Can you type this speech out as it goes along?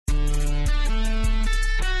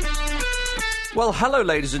Well, hello,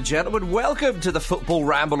 ladies and gentlemen. Welcome to the Football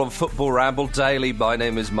Ramble on Football Ramble Daily. My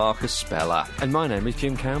name is Marcus Speller. And my name is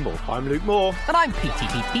Jim Campbell. I'm Luke Moore. And I'm Petey.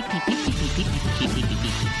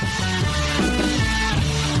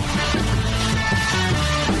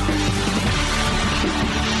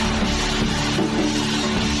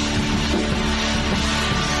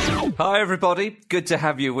 Hi, everybody. Good to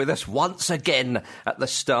have you with us once again at the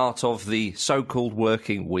start of the so-called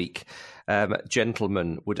working week.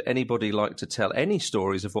 Gentlemen, would anybody like to tell any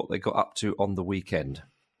stories of what they got up to on the weekend?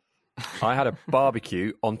 I had a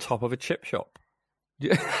barbecue on top of a chip shop.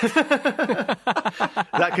 Is that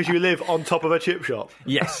because you live on top of a chip shop?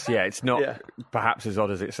 Yes, yeah, it's not perhaps as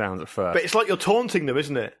odd as it sounds at first. But it's like you're taunting them,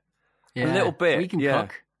 isn't it? Yeah, a little bit. We can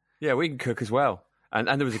cook. Yeah, we can cook as well. And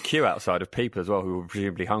there was a queue outside of people as well who were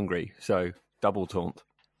presumably hungry, so double taunt.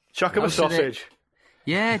 Chuck them a sausage.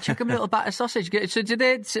 Yeah, chuck them a little battered sausage. So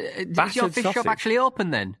is your fish shop actually open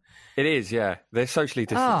then? It is, yeah. They're socially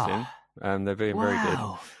distancing, and they're being very good.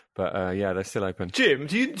 But yeah, they're still open. Jim,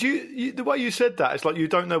 do you the way you said that, it's like you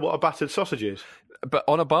don't know what a battered sausage is. But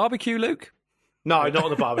on a barbecue, Luke? No, not on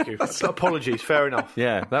the barbecue. Apologies, fair enough.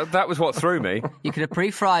 Yeah, that was what threw me. You could have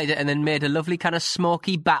pre-fried it and then made a lovely kind of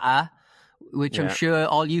smoky batter, which I'm sure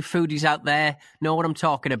all you foodies out there know what I'm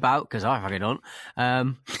talking about, because I fucking don't.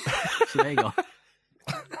 So there you go.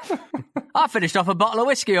 I finished off a bottle of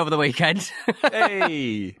whiskey over the weekend.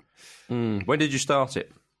 Hey! When did you start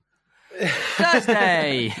it?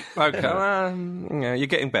 Thursday. Okay, you're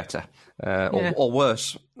getting better, or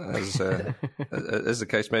worse, as the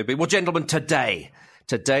case may be. Well, gentlemen, today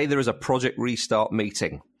there is a Project Restart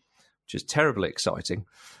meeting, which is terribly exciting.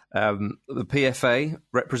 The PFA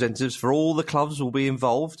representatives for all the clubs will be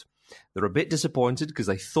involved. They're a bit disappointed because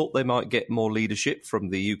they thought they might get more leadership from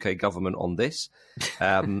the UK government on this.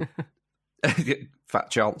 Fat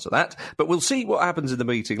chance of that. But we'll see what happens in the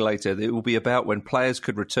meeting later. It will be about when players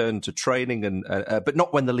could return to training, but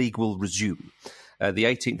not when the league will resume. The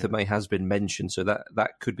 18th of May has been mentioned, so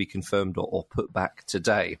that could be confirmed or put back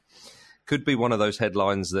today. Could be one of those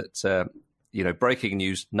headlines that, breaking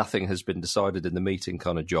news, nothing has been decided in the meeting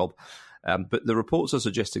kind of job. But the reports are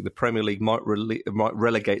suggesting the Premier League might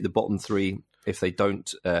relegate the bottom three if they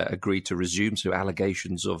don't agree to resume. So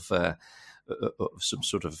allegations of some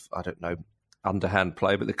sort of, I don't know, underhand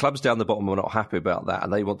play. But the clubs down the bottom are not happy about that,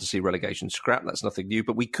 and they want to see relegation scrapped. That's nothing new.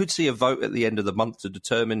 But we could see a vote at the end of the month to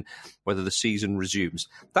determine whether the season resumes.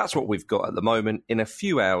 That's what we've got at the moment. In a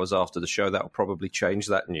few hours after the show, that will probably change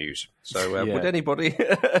that news. So would anybody...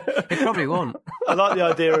 It probably won't. I like the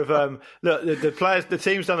idea of look, the players, the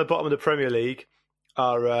teams down the bottom of the Premier League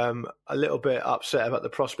are a little bit upset about the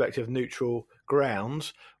prospect of neutral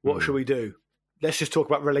grounds. What should we do? Let's just talk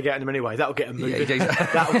about relegating them anyway. That'll get them moving.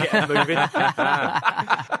 That'll get them moving.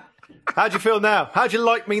 How do you feel now? How do you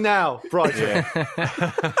like me now, Brighton?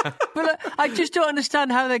 But I just don't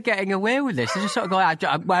understand how they're getting away with this. They're just sort of going,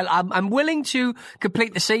 I'm willing to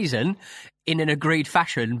complete the season in an agreed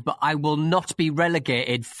fashion, but I will not be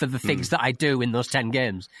relegated for the things that I do in those 10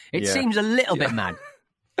 games. It seems a little bit mad.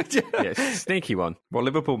 It's a sneaky one. Well,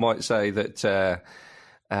 Liverpool might say that...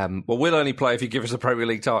 we'll only play if you give us a Premier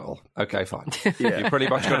League title. Okay, fine. You pretty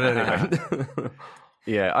much got it anyway.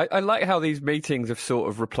 Yeah, I like how these meetings have sort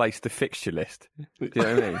of replaced the fixture list. Do you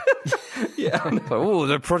know what I mean? Yeah. So,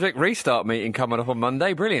 the Project Restart meeting coming up on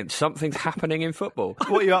Monday. Brilliant. Something's happening in football.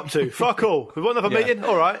 What are you up to? Fuck all. We want another meeting?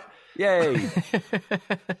 All right. Yay.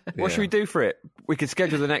 What should we do for it? We could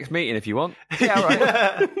schedule the next meeting if you want. Yeah, all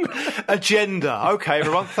right. Agenda. Okay,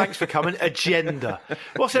 everyone. Thanks for coming. Agenda.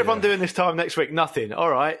 What's everyone doing this time next week? Nothing. All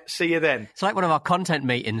right. See you then. It's like one of our content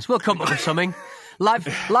meetings. We'll come up with something.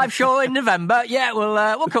 Live show in November. Yeah,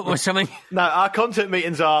 we'll come up with something. No, our content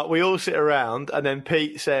meetings are we all sit around and then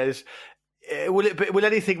Pete says, will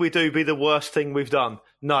anything we do be the worst thing we've done?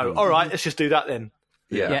 No. All right, let's just do that then.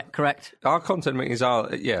 Yeah, correct. Our content meetings are,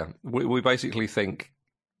 we basically think,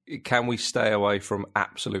 can we stay away from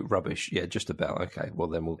absolute rubbish? Yeah, just about. Okay, well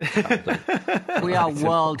then we'll... We are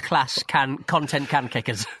world-class content can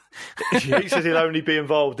kickers. He says he'll only be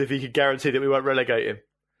involved if he can guarantee that we won't relegate him.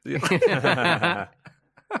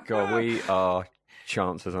 God, we are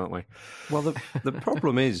chances, aren't we? Well, the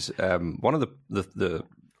problem is, one of the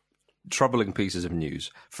troubling pieces of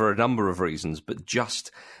news, for a number of reasons, but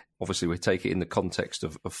just... Obviously, we take it in the context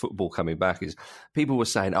of football coming back. Is people were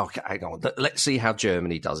saying, "Okay, hang on, let's see how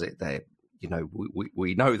Germany does it." They,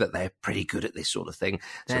 we know that they're pretty good at this sort of thing.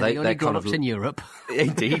 So they're kind of in Europe.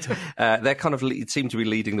 Indeed, they're kind of seem to be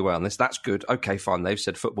leading the way on this. That's good. Okay, fine. They've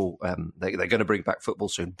said football. They're going to bring back football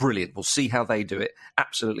soon. Brilliant. We'll see how they do it.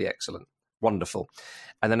 Absolutely excellent. Wonderful.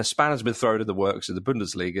 And then a span has been thrown in the works of the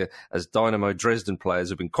Bundesliga as Dynamo Dresden players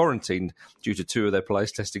have been quarantined due to 2 of their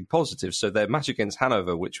players testing positive. So their match against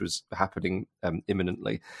Hanover, which was happening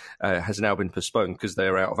imminently, has now been postponed because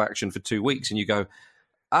they're out of action for 2 weeks. And you go,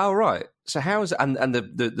 oh, right. So how is it? And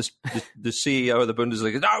the CEO of the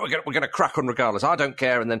Bundesliga, no, we're going to crack on regardless. I don't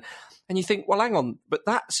care. And you think, well, hang on, but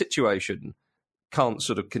that situation can't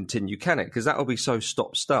sort of continue, can it? Because that'll be so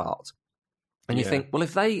stop-start. And you think, well,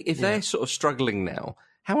 if they're sort of struggling now,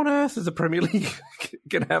 how on earth is the Premier League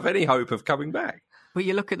going to have any hope of coming back? But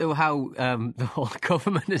you look at how the whole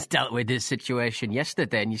government has dealt with this situation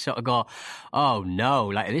yesterday, and you sort of go, "Oh no!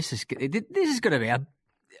 Like this is going to be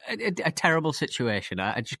a terrible situation."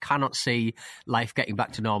 I just cannot see life getting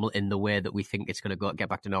back to normal in the way that we think it's going to get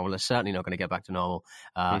back to normal. It's certainly not going to get back to normal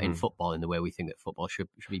in football in the way we think that football should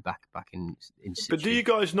be back in situ. But do you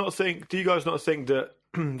guys not think that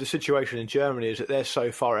the situation in Germany is that they're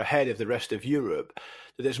so far ahead of the rest of Europe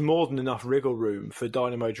that there's more than enough wriggle room for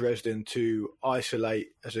Dynamo Dresden to isolate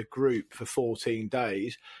as a group for 14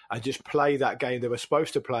 days and just play that game they were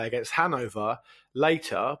supposed to play against Hanover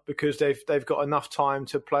later, because they've got enough time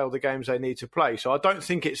to play all the games they need to play. So I don't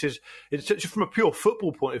think it's from a pure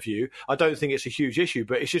football point of view, I don't think it's a huge issue,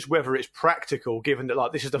 but it's just whether it's practical, given that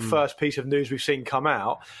like this is the first piece of news we've seen come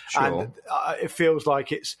out. Sure. And it feels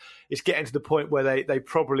like it's getting to the point where they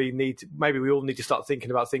probably maybe we all need to start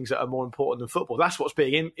thinking about things that are more important than football. That's what's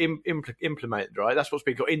being implemented, right? That's what's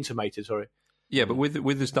being intimated, sorry. Yeah, but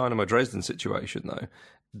with this Dynamo Dresden situation, though,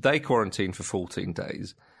 they quarantined for 14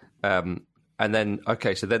 days. And then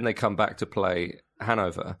they come back to play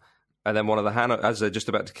Hanover. And then one of as they're just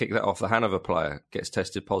about to kick that off, the Hanover player gets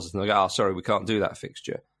tested positive. And they go, sorry, we can't do that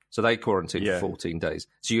fixture. So they quarantined for 14 days.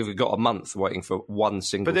 So you've got a month waiting for one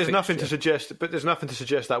single But there's fixture. nothing to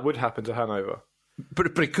suggest that would happen to Hanover. But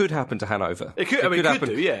it could happen to Hanover. It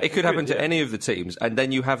could happen to any of the teams, and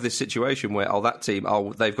then you have this situation where that team,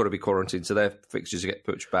 they've got to be quarantined, so their fixtures get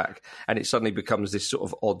pushed back, and it suddenly becomes this sort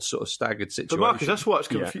of odd, sort of staggered situation. But Marcus,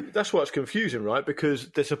 that's what's confusing, right? Because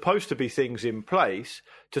there's supposed to be things in place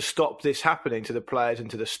to stop this happening to the players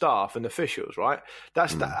and to the staff and officials, right?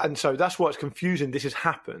 And so that's what's confusing. This has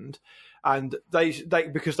happened. And they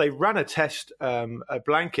because they ran a test, a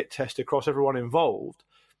blanket test across everyone involved.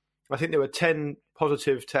 I think there were 10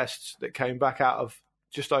 positive tests that came back out of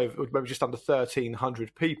just under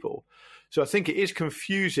 1,300 people. So I think it is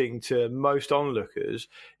confusing to most onlookers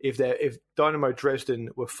if Dynamo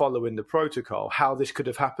Dresden were following the protocol, how this could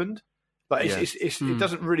have happened. But it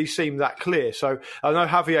doesn't really seem that clear. So I know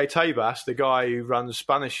Javier Tebas, the guy who runs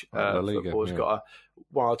Spanish football, has got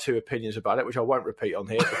one or two opinions about it, which I won't repeat on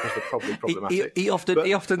here because they're probably problematic. He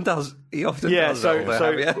often does.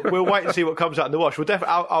 So we'll wait and see what comes out in the wash. We'll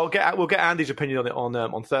get Andy's opinion on it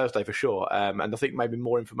on Thursday for sure, and I think maybe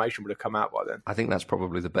more information would have come out by then. I think that's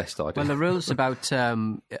probably the best idea. Well, the rules about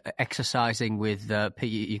exercising with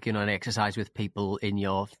you can only exercise with people in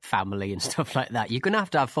your family and stuff like that. You're going to have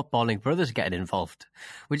footballing brothers getting involved.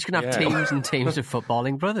 We're just going to have teams and teams of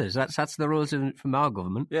footballing brothers. That's the rules from our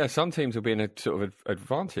government. Yeah, some teams will be in a sort of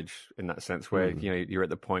advantage in that sense where you're at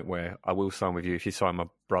the point where I will sign with you if you sign my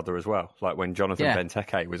brother as well. Like when Jonathan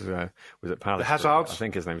Benteke was at Palace. The Hazards. I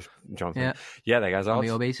think his name's Jonathan. Yeah, the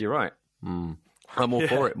Hazards. You're right. I'm all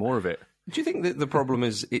for it. More of it. Do you think that the problem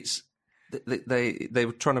is they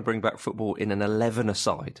were trying to bring back football in an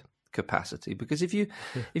 11-a-side capacity? Because if you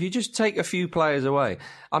just take a few players away,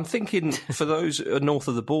 I'm thinking for those north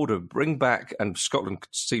of the border, bring back, and Scotland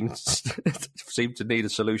seem to need a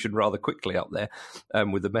solution rather quickly up there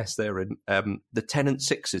with the mess they're in. The tenant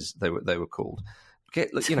sixes they were called.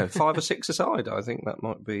 Get 5 or 6 aside. I think that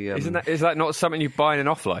might be. Is that not something you buy in an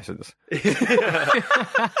off license? It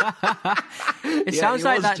sounds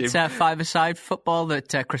like that 5-a-side football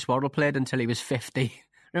that Chris Waddle played until he was 50.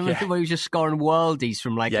 Remember when he was just scoring worldies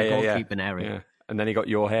from a goalkeeping area? Yeah. And then he got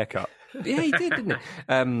your haircut. Yeah, he did, didn't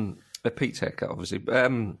he? Pete's haircut, obviously.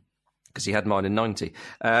 Because he had mine in 90.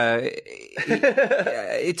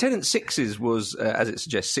 Tenant sixes was, as it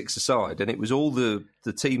suggests, 6-a-side, and it was all the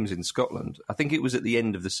teams in Scotland. I think it was at the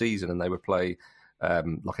end of the season, and they would play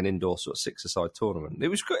like an indoor sort of 6-a-side tournament. It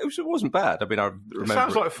wasn't bad. I mean, I remember. It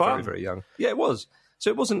sounds like fun. Very, very young. Yeah, it was. So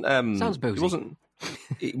it wasn't. Sounds boozy.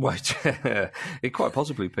 It wasn't. It quite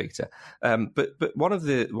possibly, Peter. But one of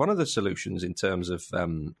the solutions in terms of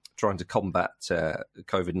trying to combat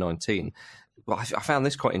COVID-19. Well, I found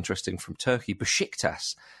this quite interesting from Turkey.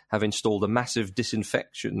 Besiktas have installed a massive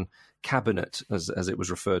disinfection cabinet, as it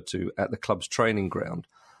was referred to, at the club's training ground.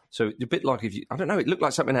 So a bit like it looked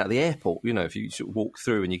like something out of the airport, if you sort of walk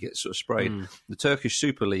through and you get sort of sprayed. The Turkish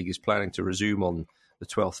Super League is planning to resume on the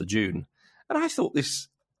 12th of June. And I thought this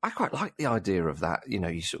I quite like the idea of that. You know,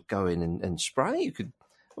 you sort of go in and spray. You could,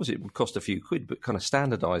 obviously, it would cost a few quid, but kind of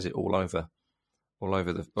standardise it all over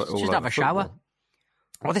the. Just have a shower.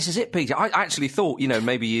 Well, this is it, Peter. I actually thought,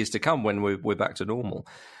 maybe years to come when we're back to normal,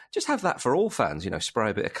 just have that for all fans.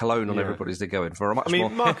 Spray a bit of cologne on everybody as they go in for a much more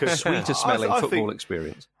Marcus, sweeter smelling football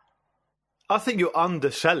experience. I think you're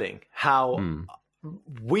underselling how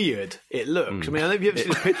weird it looks. I mean, I know if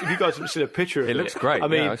you guys haven't seen a picture of it. It looks great. I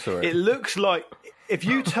mean, I saw it. It looks like if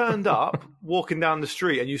you turned up walking down the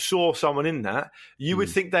street and you saw someone in that, you would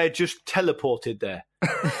think they had just teleported there.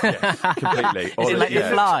 Completely. Is it like the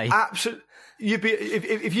Fly? Absolutely. You'd be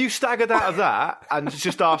if you staggered out of that and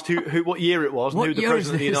just asked who what year it was and who the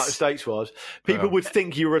president of the United States was, people would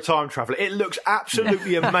think you were a time traveller. It looks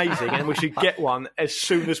absolutely amazing, and we should get one as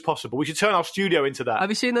soon as possible. We should turn our studio into that.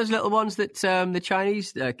 Have you seen those little ones that the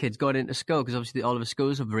Chinese kids going into school? Because obviously all of the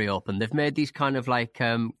schools have reopened. They've made these kind of like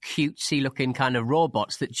cutesy-looking kind of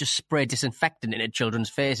robots that just spray disinfectant into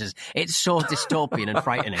children's faces. It's so dystopian and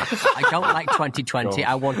frightening. I don't like 2020.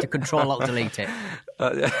 I want to Control Alt Delete it.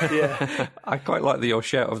 I quite like your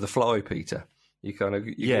shout of the Fly, Peter. You kind of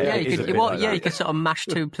you could sort of mash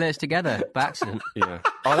two players together by accident. Yeah.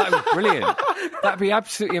 Oh, that would be brilliant. That'd be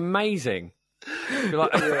absolutely amazing. Like,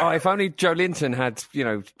 if only Joe Linton had,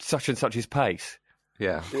 such and such his pace.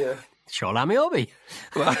 Yeah. Shoal Amiobi.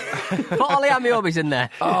 Put all the Amiobis in there.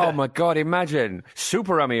 Oh, my God, imagine.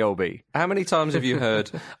 Super Amiobi. How many times have you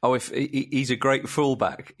heard, if he's a great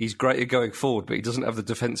fullback, he's great at going forward, but he doesn't have the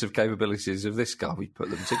defensive capabilities of this guy. We put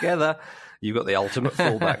them together. You've got the ultimate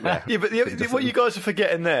fullback there. Yeah, but what you guys are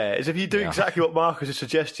forgetting there is if you do exactly what Marcus has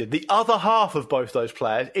suggested, the other half of both those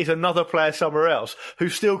players is another player somewhere else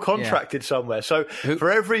who's still contracted somewhere. So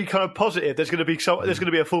for every kind of positive, there's going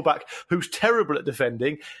to be a fullback who's terrible at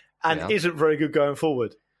defending and isn't very good going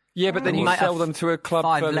forward. Yeah, but then you sell them to a club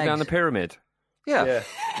further down the pyramid. Yeah.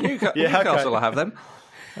 Newcastle will have them.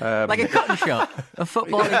 Like a cotton shot. A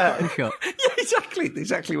footballing cotton shot. Yeah,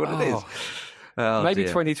 exactly what it is. Oh, maybe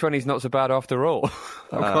 2020 is not so bad after all.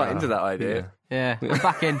 I'm quite into that idea. Yeah, I'm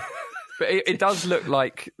back in. But it does look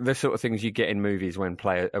like the sort of things you get in movies when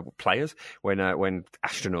players, when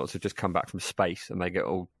astronauts have just come back from space and they get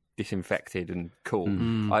all disinfected and cool.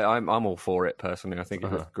 I'm all for it personally. I think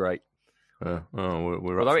it looks great.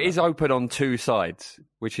 Although it is open on two sides,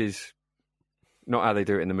 which is not how they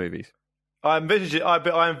do it in the movies. I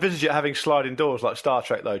envisage it having sliding doors like Star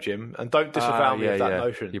Trek, though, Jim. And don't disavow me of that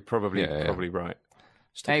notion. You're probably right.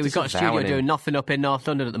 Hey, we've got a studio doing nothing up in North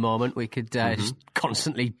London at the moment. We could just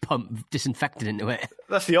constantly pump disinfectant into it.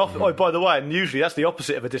 That's the Oh, by the way, and usually that's the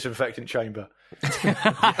opposite of a disinfectant chamber.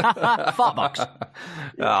 Fart box.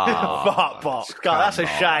 Fart box. God, that's a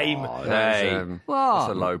shame. That's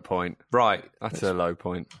a low point. Right. That's a low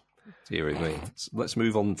point. Dear me. Let's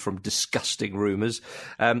move on from disgusting rumours.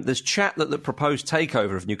 There's chat that the proposed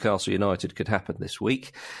takeover of Newcastle United could happen this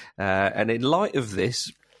week. And in light of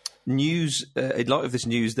this news,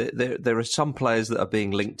 that there are some players that are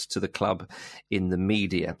being linked to the club in the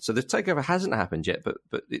media. So the takeover hasn't happened yet, but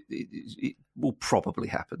it will probably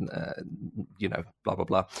happen. Blah blah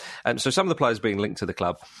blah. So some of the players being linked to the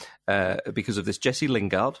club because of this: Jesse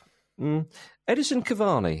Lingard, Edison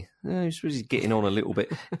Cavani, he's getting on a little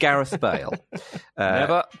bit. Gareth Bale,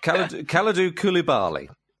 Never. Kalidou Koulibaly,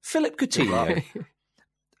 Philip Coutinho.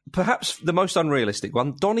 Perhaps the most unrealistic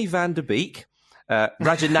one: Donny van der Beek.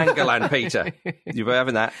 Raja Nangalan, Peter. You're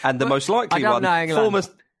having that. And the most likely one,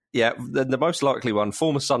 the most likely one,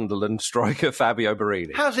 former Sunderland striker Fabio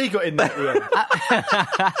Borini. How's he got in that?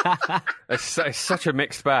 It's such a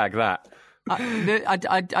mixed bag, that.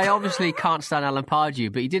 I obviously can't stand Alan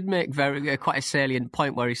Pardew, but he did make quite a salient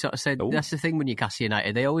point where he sort of said, that's the thing with Newcastle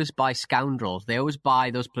United, they always buy scoundrels. They always buy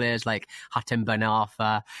those players like Hatem Ben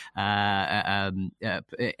Arfa,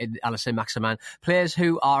 Alisson Maximin, players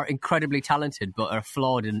who are incredibly talented but are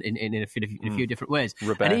flawed in a few different ways.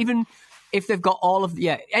 And even if they've got all of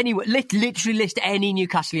literally list any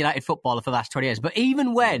Newcastle United footballer for the last 20 years, but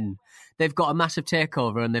even when they've got a massive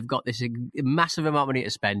takeover and they've got this massive amount of money to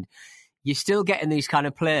spend, you're still getting these kind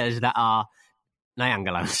of players that are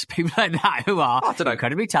Nyangalans, people like that, who are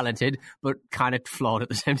incredibly talented, but kind of flawed at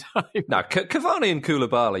the same time. No, Cavani and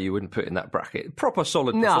Koulibaly you wouldn't put in that bracket. Proper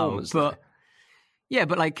solid performers. But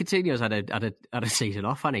like Coutinho's had a season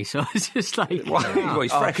off, hasn't he? So it's just like... he's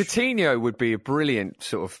fresh. Coutinho would be a brilliant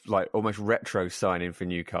sort of like almost retro signing for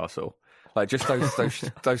Newcastle. Like just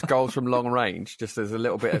those goals from long range, just there's a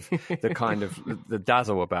little bit of the kind of the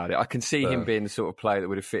dazzle about it. I can see him being the sort of player that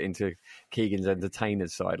would have fit into Keegan's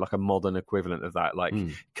entertainers side, like a modern equivalent of that. Like,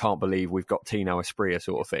 can't believe we've got Tino Asprilla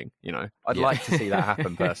sort of thing. I'd like to see that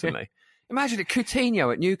happen personally. Imagine it,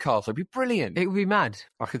 Coutinho at Newcastle. It'd be brilliant. It would be mad.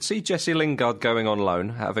 I could see Jesse Lingard going on loan,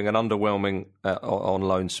 having an underwhelming on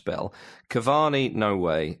loan spell. Cavani, no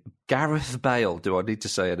way. Gareth Bale, do I need to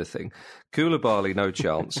say anything? Koulibaly, no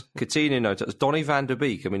chance. Coutinho, no chance. Donny van der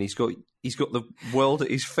Beek, I mean, he's got the world at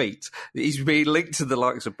his feet. He's been linked to the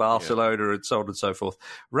likes of Barcelona and so on and so forth.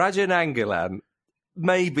 Rajan Angolan,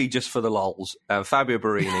 maybe just for the lols. Fabio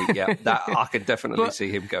Borini, yeah, that I can definitely see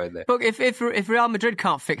him going there. But if Real Madrid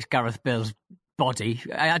can't fix Gareth Bale's body,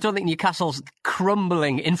 I don't think Newcastle's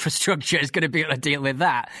crumbling infrastructure is going to be able to deal with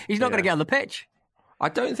that. He's not going to get on the pitch. I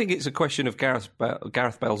don't think it's a question of Gareth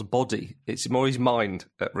Bale's body. It's more his mind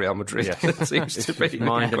at Real Madrid. Yes. It seems to be. His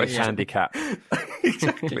mind and his handicap.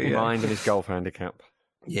 Exactly. Yeah. Mind and his golf handicap.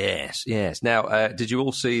 Yes. Now, did you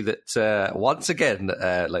all see that once again,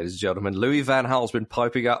 ladies and gentlemen, Louis van Gaal's been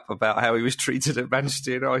piping up about how he was treated at Manchester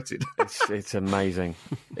United? It's amazing.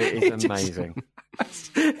 It is amazing.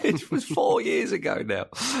 It was 4 years ago now.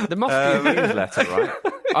 There must be a newsletter, right?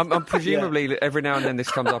 I'm presumably every now and then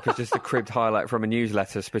this comes up as just a cribbed highlight from a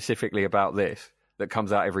newsletter specifically about this that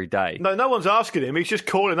comes out every day. No one's asking him. He's just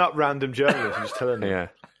calling up random journalists and just telling them.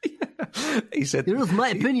 Yeah. He said, "Here's my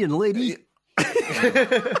opinion, lady."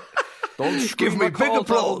 Don't give me big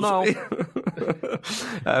applause. No.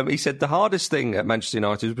 He said the hardest thing at Manchester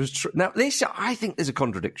United was... Now, this, I think there's a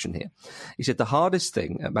contradiction here. He said the hardest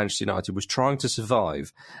thing at Manchester United was trying to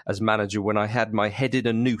survive as manager when I had my head in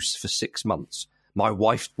a noose for 6 months. My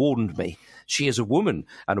wife warned me. She is a woman,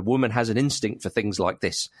 and a woman has an instinct for things like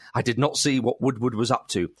this. I did not see what Woodward was up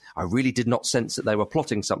to. I really did not sense that they were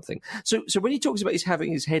plotting something. So when he talks about his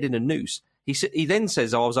having his head in a noose, he then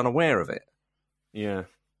says, "Oh, I was unaware of it." Yeah.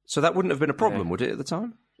 So that wouldn't have been a problem, would it, at the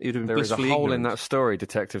time? You'd have been there is a hole ignorant. in that story,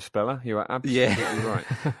 Detective Speller. You are absolutely right.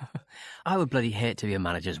 I would bloody hate to be a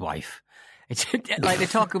manager's wife. It's like they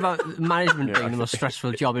talk about management being the most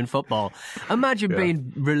stressful job in football. Imagine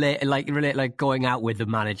being related, like going out with the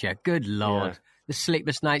manager. Good Lord. Yeah. The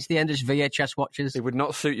sleepless nights, the endless VHS watches. It would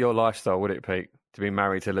not suit your lifestyle, would it, Pete, to be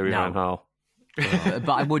married to Louis van Gaal? But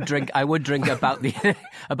I would drink about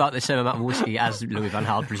the same amount of whiskey as Louis van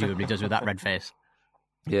Gaal presumably does with that red face.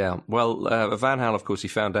 Yeah, well, Van Gaal, of course, he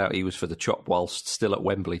found out he was for the chop whilst still at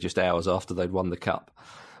Wembley just hours after they'd won the cup,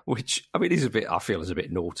 which, I mean, I feel is a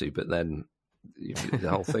bit naughty, but then the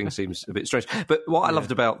whole thing seems a bit strange. But what I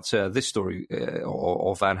loved about this story,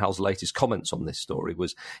 or Van Gaal's latest comments on this story,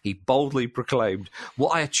 was he boldly proclaimed,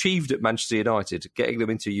 what I achieved at Manchester United, getting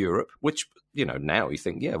them into Europe, which, you know, now you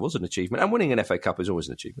think, yeah, it was an achievement. And winning an FA Cup is always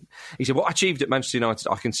an achievement. He said, what I achieved at Manchester United,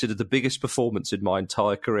 I consider the biggest performance in my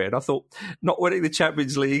entire career. And I thought, not winning the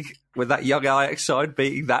Champions League with that young Ajax side,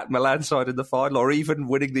 beating that Milan side in the final, or even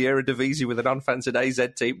winning the Eredivisie with an unfancied AZ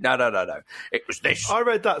team. No. It was this. I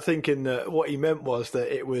read that thinking that what he meant was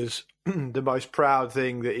that it was the most proud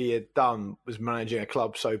thing that he had done was managing a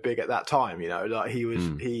club so big at that time. You know, like he was,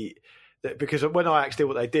 because when Ajax did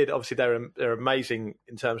what they did, obviously they're amazing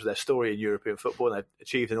in terms of their story in European football, and they've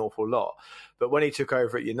achieved an awful lot. But when he took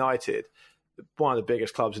over at United, one of the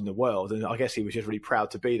biggest clubs in the world, and I guess he was just really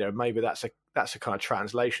proud to be there. And maybe that's a kind of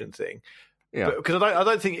translation thing. Yeah, because I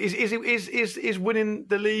don't think is winning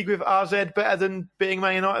the league with AZ better than being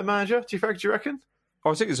Man United manager? Do you reckon?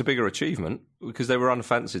 I think it's a bigger achievement because they were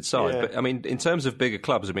unfancied side. Yeah. But I mean, in terms of bigger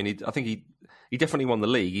clubs, I mean, I think he definitely won the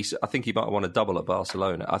league. I think he might have won a double at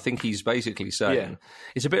Barcelona. I think he's basically saying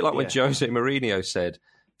it's a bit like when Jose Mourinho said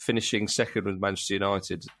finishing second with Manchester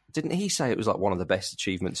United. Didn't he say it was like one of the best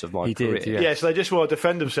achievements of my career? Did, yeah. So they just want to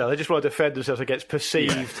defend themselves. They just want to defend themselves against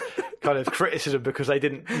perceived kind of criticism because they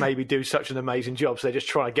didn't maybe do such an amazing job. So they're just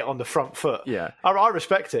trying to get on the front foot. Yeah. I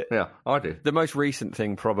respect it. Yeah, I do. The most recent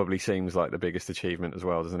thing probably seems like the biggest achievement as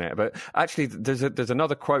well, doesn't it? But actually, there's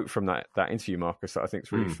another quote from that interview, Marcus, that I think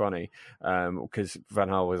is really funny because Van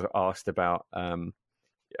Gaal was asked about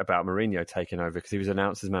Mourinho taking over because he was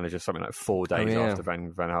announced as manager something like 4 days after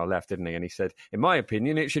Van Gaal left, didn't he? And he said, in my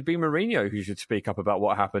opinion, it should be Mourinho who should speak up about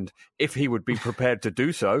what happened if he would be prepared to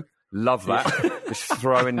do so. Love that. Just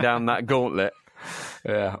throwing down that gauntlet.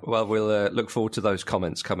 Yeah, well, we'll look forward to those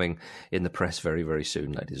comments coming in the press very, very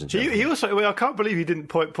soon, ladies and gentlemen. He also, I can't believe he didn't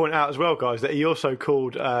point out as well, guys, that he also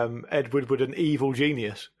called Ed Woodward an evil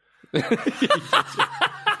genius.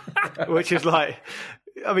 Which is like...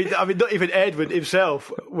 I mean, not even Edward himself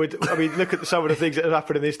would. I mean, look at some of the things that have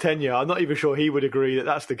happened in his tenure. I'm not even sure he would agree that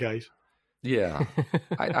that's the case. Yeah,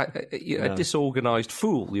 a disorganised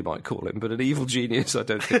fool, you might call him, but an evil genius, I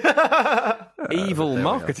don't think. Evil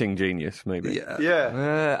marketing genius, maybe.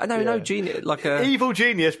 No, genius, like a evil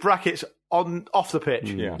genius brackets off the pitch.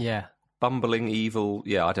 Yeah. Bumbling evil.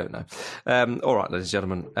 Yeah, I don't know. All right, ladies and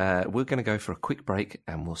gentlemen, we're going to go for a quick break,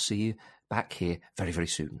 and we'll see you back here very, very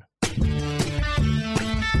soon.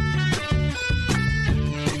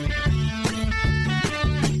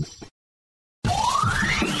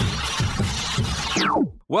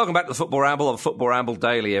 Welcome back to the Football Ramble on Football Ramble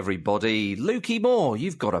Daily, everybody. Lukey Moore,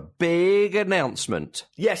 you've got a big announcement.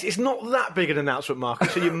 Yes, it's not that big an announcement,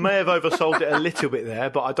 Marcus, so you may have oversold it a little bit there,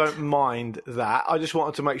 but I don't mind that. I just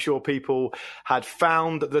wanted to make sure people had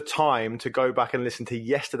found the time to go back and listen to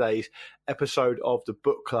yesterday's episode of the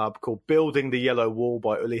book club called Building the Yellow Wall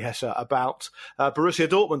by Uli Hesse about Borussia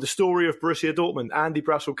Dortmund, the story of Borussia Dortmund. Andy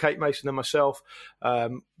Brassel, Kate Mason and myself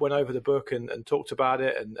went over the book and talked about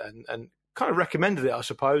it and kind of recommended it, I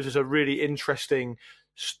suppose, as a really interesting.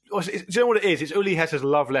 Do you know what it is? It's Uli Hesse's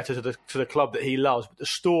love letter to the club that he loves, but the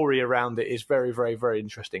story around it is very, very, very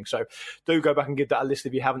interesting. So do go back and give that a listen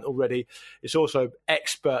if you haven't already. It's also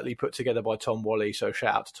expertly put together by Tom Wally, so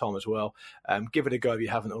shout out to Tom as well. Give it a go if you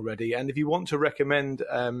haven't already. And if you want to recommend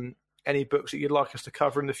any books that you'd like us to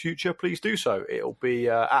cover in the future, please do so. It'll be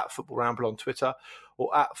at Football Ramble on Twitter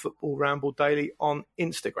or at Football Ramble Daily on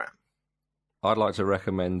Instagram. I'd like to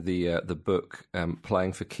recommend the book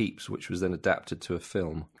Playing for Keeps, which was then adapted to a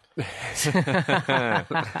film.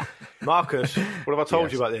 Marcus, what have I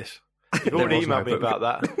told you about this? You've already emailed me about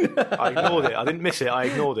that. I ignored it. I didn't miss it. I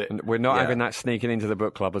ignored it. We're not having that sneaking into the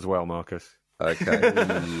book club as well, Marcus.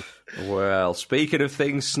 Okay. Well, speaking of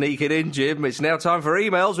things sneaking in, Jim, it's now time for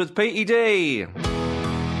emails with PED. You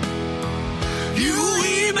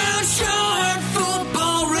email show at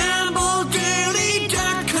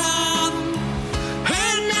footballrambledaily.com.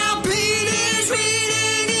 And now Peter's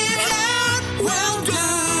reading it out. Well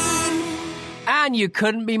done. And you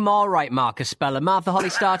couldn't be more right, Marcus Speller. Martha Holly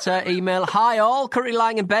starter email. Hi all, currently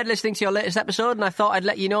lying in bed listening to your latest episode, and I thought I'd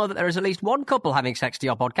let you know that there is at least one couple having sex to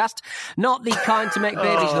your podcast. Not the kind to make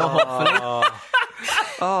babies, though, hopefully.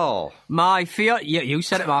 Oh. You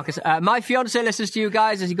said it, Marcus. My fiancé listens to you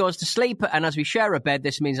guys as he goes to sleep, and as we share a bed,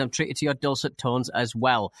 this means I'm treated to your dulcet tones as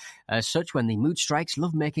well. As such, when the mood strikes,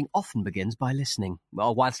 lovemaking often begins by listening,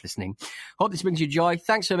 or whilst listening. Hope this brings you joy.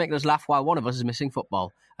 Thanks for making us laugh while one of us is missing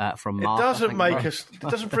football. From Martha. It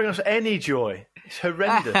doesn't bring us any joy. It's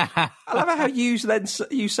horrendous. I love how you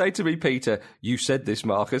say to me, Peter, you said this,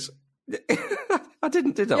 Marcus. I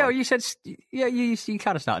didn't, did I? Yeah, you said, you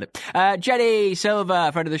kind of started it. Jenny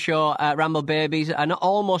Silver, friend of the show, Ramble Babies, an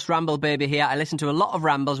almost Ramble baby here. I listened to a lot of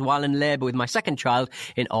Rambles while in labour with my second child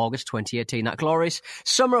in August 2018. That glorious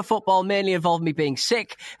summer of football mainly involved me being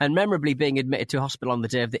sick and memorably being admitted to hospital on the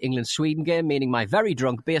day of the England-Sweden game, meaning my very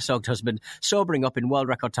drunk, beer-soaked husband sobering up in world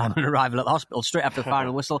record time on arrival at the hospital straight after the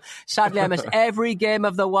final whistle. Sadly, I missed every game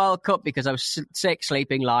of the World Cup because I was sick,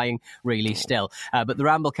 sleeping, lying really still. But the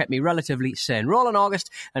Ramble kept me relatively sane. Rolling August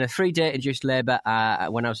and a 3-day induced labour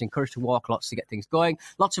when I was encouraged to walk lots to get things going.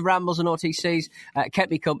 Lots of rambles and OTCs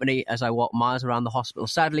kept me company as I walked miles around the hospital.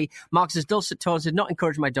 Sadly, Marcus's dulcet tones did not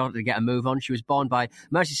encourage my daughter to get a move on. She was born by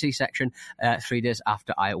emergency C-section 3 days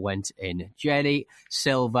after I went in. Jenny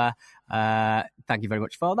Silver, thank you very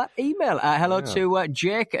much for that email. Hello to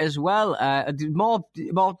Jake as well. More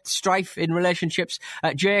strife in relationships.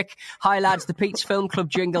 Jake, hi lads, the Pete's Film Club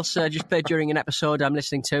jingles just played during an episode I'm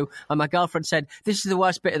listening to, and my girlfriend said, this is the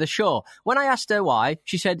worst bit of the show. When I asked her why,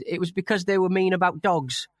 she said it was because they were mean about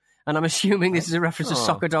dogs. And I'm assuming this is a reference to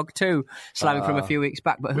Soccer Dog 2, slamming from a few weeks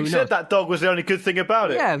back, but who knows? We said that dog was the only good thing about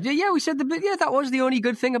it. Yeah, we said that was the only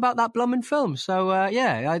good thing about that blooming film. So,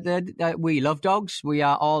 we love dogs. We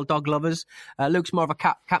are all dog lovers. Luke's more of a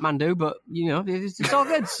Catmandu, but, it's all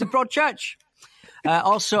good. It's a broad church.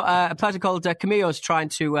 Also, a player called Camillo's trying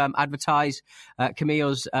to advertise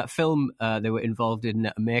Camillo's film they were involved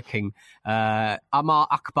in making, Amar,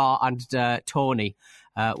 Akbar and Tony,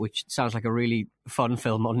 which sounds like a really fun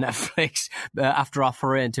film on Netflix after our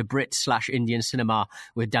foray into Brit/Indian cinema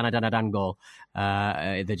with Dana Dangol.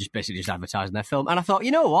 They're basically just advertising their film. And I thought,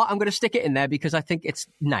 you know what? I'm going to stick it in there because I think it's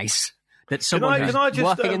nice that someone who's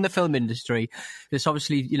working in the film industry that's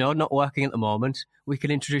obviously, not working at the moment, we can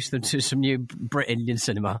introduce them to some new Brit-Indian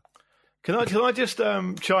cinema. Can I just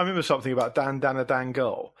chime in with something about Dana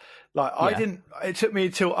Dangol? It took me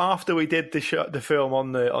until after we did the film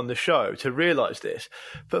on the show to realise this,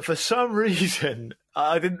 but for some reason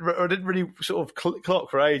I didn't really sort of clock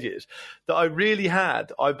for ages that I really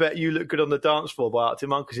had I Bet You Look Good on the Dance Floor by Arctic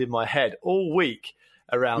Monkeys in my head all week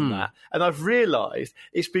around that, and I've realised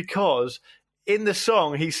it's because in the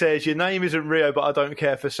song he says, your name isn't Rio but I don't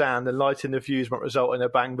care for sand, and lighting the fuse might result in a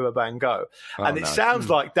bang bang bang go, and it sounds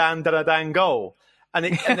like Dan Da Da Dan Goal. And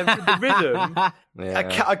the rhythm,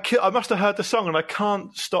 I must have heard the song, and I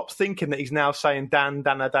can't stop thinking that he's now saying Dan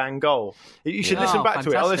Dana Dan Goal. You should listen back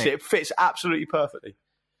to it. Honestly, it fits absolutely perfectly.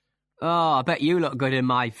 Oh, I bet you look good in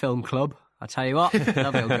my film club. I tell you what,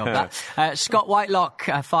 lovely old job that. Scott Whitelock,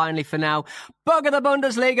 finally for now. Bug of the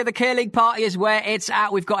Bundesliga, the K-League party is where it's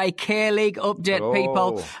at. We've got a K-League update,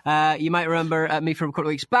 people. You might remember me from a couple of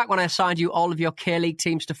weeks back when I assigned you all of your K-League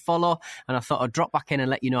teams to follow, and I thought I'd drop back in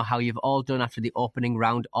and let you know how you've all done after the opening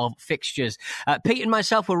round of fixtures. Pete and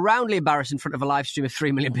myself were roundly embarrassed in front of a live stream of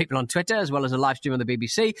 3 million people on Twitter, as well as a live stream on the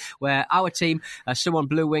BBC, where our team, Suwon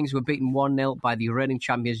Blue Wings, were beaten 1-0 by the reigning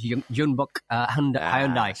champions Jeonbuk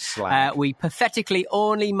Hyundai. We pathetically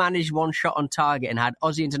only managed one shot on target and had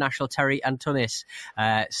Aussie international Terry Antunes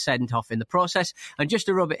sent off in the process. And just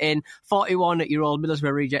to rub it in, 41-year-old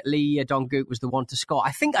Middlesbrough reject Lee Dong-gook was the one to score.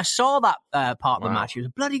 I think I saw that part of the match. It was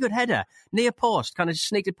a bloody good header. Near post, kind of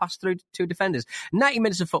sneaked it past through two defenders. 90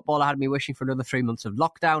 minutes of football had me wishing for another 3 months of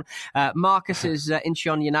lockdown. Marcus's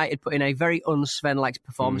Incheon United put in a very un-Sven-like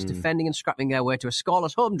performance, defending and scrapping their way to a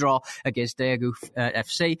scoreless home draw against Daegu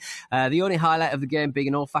FC. The only highlight of the game being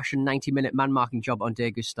an old-fashioned 90-minute man-marking job on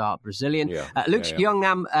Daegu's star Brazilian. Luke's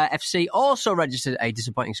Gyeongnam FC also registered a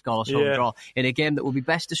disappointing scoreless home draw in a game that will be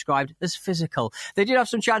best described as physical. They did have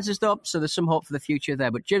some chances though, so there's some hope for the future there.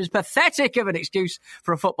 But Jim's pathetic of an excuse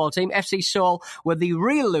for a football team. FC Seoul were the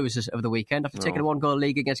real losers of the weekend after taking a one-goal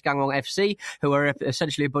lead against Gangwon FC, who are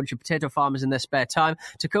essentially a bunch of potato farmers in their spare time,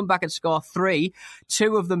 to come back and score 3,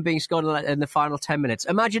 2 of them being scored in the final 10 minutes.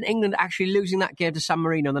 Imagine England actually losing that game to San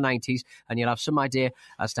Marino in the 90s, and you'll have some idea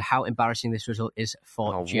as to how embarrassing this result is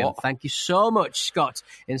for Jim. Thank you so much, Scott,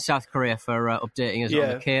 in South Korea, for updating us on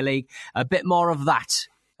the K-League. A bit more of that.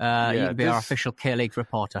 You can be our official K-League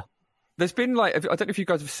reporter. There's been I don't know if you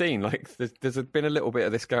guys have seen, there's been a little bit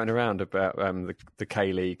of this going around about the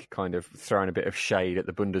K-League kind of throwing a bit of shade at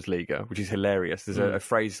the Bundesliga, which is hilarious. There's a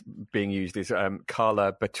phrase being used is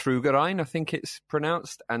Carla Betrugerein, I think it's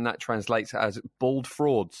pronounced, and that translates as bald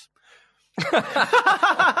frauds.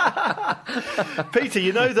 Peter,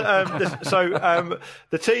 you know that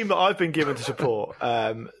the team that I've been given to support,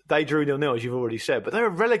 they drew 0-0, as you've already said, but they were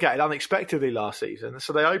relegated unexpectedly last season.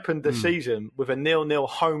 So they opened the season with a 0-0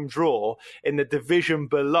 home draw in the division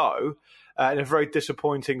below, in a very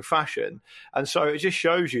disappointing fashion. And so it just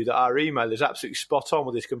shows you that our email is absolutely spot on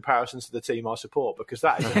with his comparisons to the team I support, because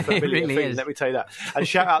that is a familiar thing, let me tell you that. And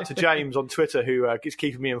shout out to James on Twitter, who is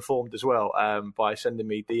keeping me informed as well, by sending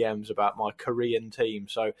me DMs about my Korean team.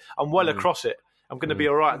 So I'm well across it. I'm going to be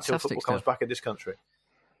all right until football comes back in this country.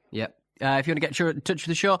 Yep. If you want to get in touch with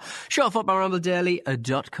the show,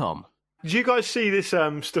 shortfootballrambledaily.com. Did you guys see this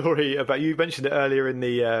story about, you mentioned it earlier in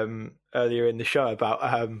the show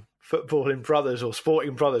about footballing brothers or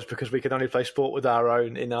sporting brothers, because we can only play sport with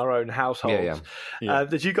in our own households.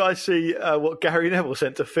 Did you guys see what Gary Neville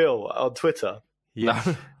sent to Phil on Twitter? Yeah.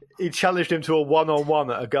 He challenged him to a one-on-one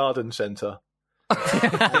at a garden centre. and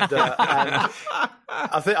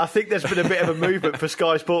I think there's been a bit of a movement for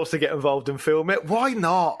Sky Sports to get involved and film it. Why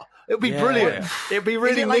not? It'd be brilliant. It'd be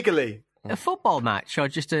really niggly. A football match, or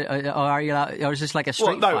just or is this like a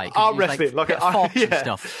street fight? Arm wrestling, like forks and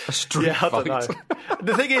stuff. A street fight. I don't know.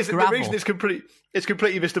 The thing is, the reason it's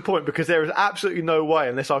completely missed the point, because there is absolutely no way,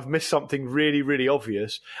 unless I've missed something really, really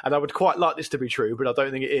obvious, and I would quite like this to be true, but I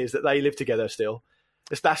don't think it is, that they live together still.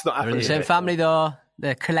 That's not happening. They're in the same family, though.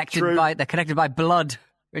 They're connected by blood,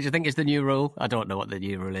 which I think is the new rule. I don't know what the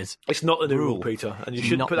new rule is. It's not the new rule, Peter. And you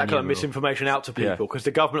shouldn't put that kind of misinformation out to people, because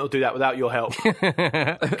the government will do that without your help.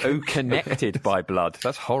 Connected by blood.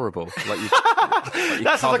 That's horrible.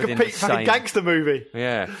 That's like a fucking gangster movie.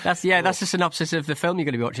 Yeah. That's the synopsis of the film you're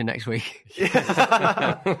going to be watching next week.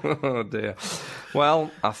 Oh, dear.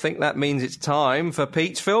 Well, I think that means it's time for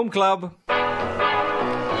Pete's Film Club.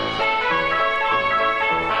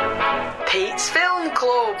 Pete's Film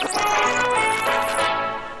Club.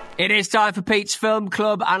 It is time for Pete's Film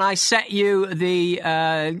Club, and I set you the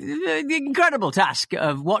incredible task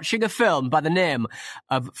of watching a film by the name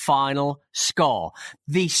of Final Score.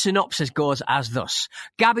 The synopsis goes as thus.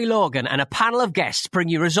 Gabby Logan and a panel of guests bring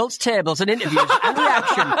you results tables and interviews and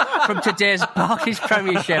reaction from today's Barclays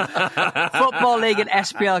Premiership, Football League and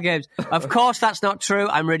SPL games. Of course, that's not true.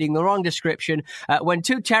 I'm reading the wrong description. When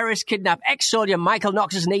 2 terrorists kidnap ex-soldier Michael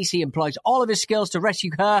Knox's niece, he employs all of his skills to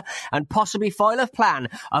rescue her and possibly foil a plan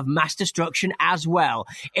of mass destruction as well.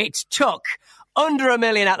 It took under $1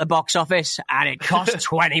 million at the box office, and it cost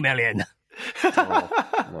 $20 million. The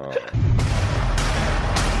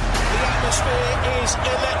atmosphere is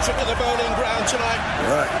electric at the bowling ground tonight.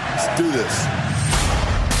 All right, let's do this.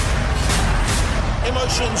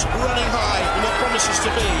 Emotions running high in what promises to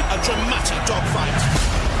be a dramatic dogfight.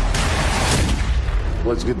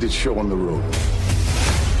 Let's get this show on the road.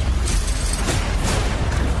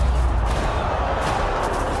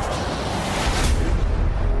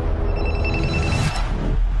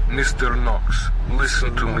 Mr. Knox,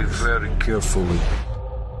 listen to me very carefully.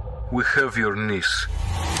 we have your niece.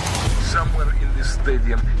 Somewhere in this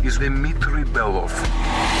stadium is Dmitry Belov.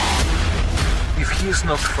 If he is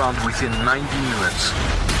not found within 90 minutes,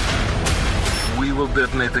 we will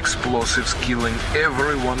detonate explosives, killing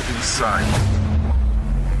everyone inside.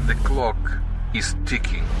 The clock is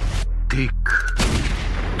ticking. Tick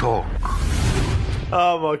tock.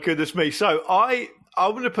 Oh my goodness me! So I'm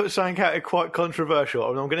going to put something out here quite controversial,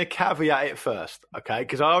 and I'm going to caveat it first, okay?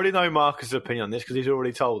 Because I already know Marcus's opinion on this because he's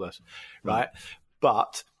already told us, right?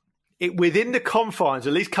 But within the confines,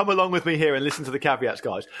 at least come along with me here and listen to the caveats,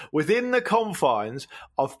 guys. Within the confines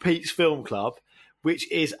of Pete's Film Club,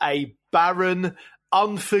 which is a barren,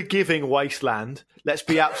 unforgiving wasteland, let's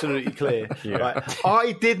be absolutely clear. Right?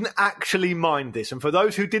 I didn't actually mind this. And for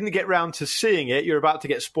those who didn't get round to seeing it, you're about to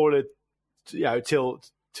get spoiled, till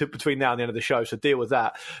between now and the end of the show, so deal with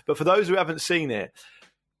that. But for those who haven't seen it,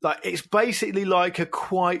 it's basically like a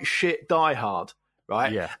quite shit Die Hard,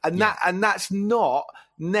 right? Yeah. And that's not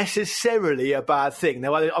necessarily a bad thing.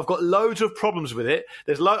 Now, I've got loads of problems with it.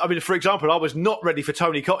 For example, I was not ready for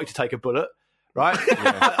Tony Cottee to take a bullet. Right,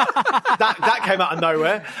 that came out of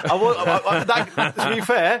nowhere. To be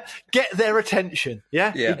fair, get their attention.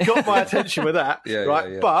 Yeah, he got my attention with that.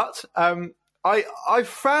 But I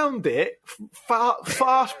found it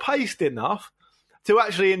fast paced enough to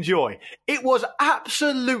actually enjoy. It was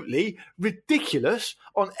absolutely ridiculous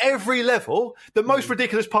on every level. The most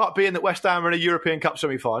ridiculous part being that West Ham are in a European Cup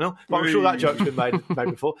semi-final. But I'm sure that joke's been made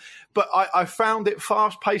before. But I found it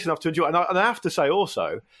fast paced enough to enjoy. And I have to say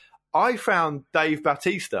also, I found Dave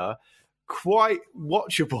Bautista quite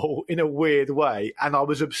watchable in a weird way, and I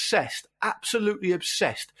was obsessed, absolutely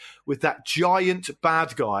obsessed with that giant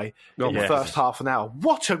bad guy in the first half an hour.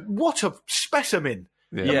 What a specimen!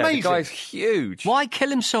 Yeah, amazing. The guy's huge. Why kill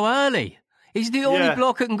him so early? He's the only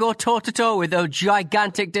bloke who can go toe-to-toe with a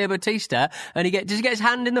gigantic Dave Bautista, and does he get his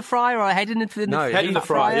hand in the fryer or head in the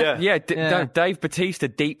fryer? Dave Bautista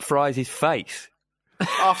deep fries his face.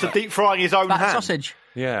 After deep frying his own hand. Sausage.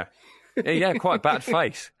 Yeah. Yeah, quite bad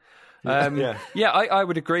face. I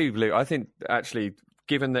would agree with Luke. I think, actually,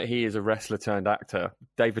 given that he is a wrestler turned actor,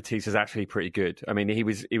 Dave Bautista's actually pretty good. I mean, he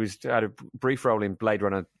had a brief role in Blade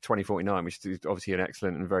Runner 2049, which is obviously an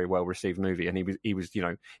excellent and very well received movie, and he was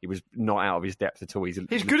not out of his depth at all.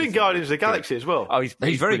 He's good in Guardians of the Galaxy as well. Oh, he's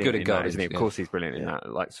very good at Guardians, isn't he? Of course, he's brilliant in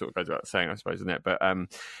that. Like, sort of goes without saying, I suppose, isn't it? But I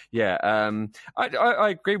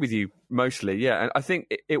agree with you mostly. Yeah, and I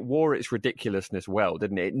think it wore its ridiculousness well,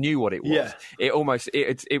 didn't it? It knew what it was. Yeah. It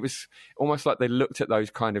was almost like they looked at those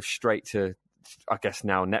kind of straight to, I guess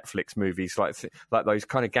now, Netflix movies, like those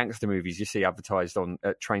kind of gangster movies you see advertised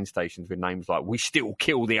at train stations with names like "We Still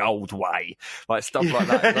Kill the Old Way," like stuff like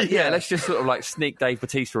that. Like, let's just sort of like sneak Dave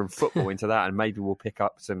Bautista and football into that, and maybe we'll pick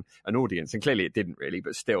up an audience. And clearly it didn't really,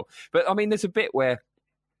 but still. But I mean, there's a bit where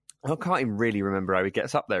I can't even really remember how he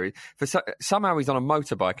gets up there. Somehow he's on a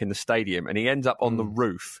motorbike in the stadium and he ends up on the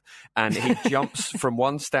roof and he jumps from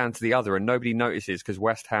one stand to the other and nobody notices because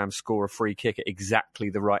West Ham score a free kick at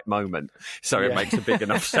exactly the right moment. So it makes a big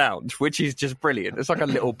enough sound, which is just brilliant. It's like a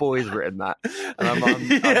little boy's written that. And I'm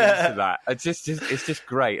into that. It's just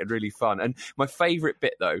great and really fun. And my favourite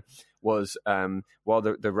bit, though, was while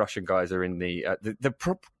the Russian guys are in the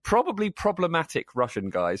probably problematic Russian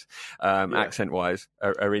guys, accent-wise,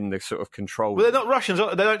 are in the sort of control. Well, they're not Russians.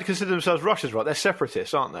 They don't consider themselves Russians, right? They're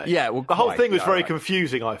separatists, aren't they? Yeah. Well, the whole thing was very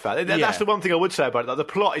confusing, I found. That's the one thing I would say about it. Like, the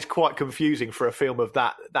plot is quite confusing for a film of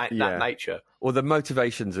that nature. Or the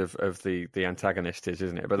motivations of the antagonist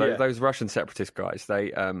isn't it? But those Russian separatist guys,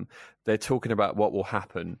 they're talking about what will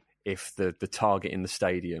happen if the target in the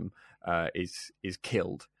stadium is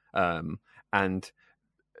killed. And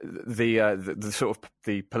the sort of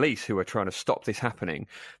the police who are trying to stop this happening,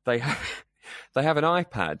 they have an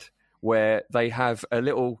iPad where they have a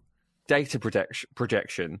little data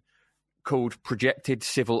projection called projected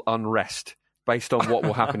civil unrest based on what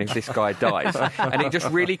will happen if this guy dies, and it just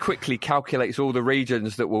really quickly calculates all the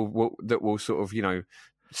regions that will sort of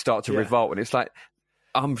start to revolt, and it's like,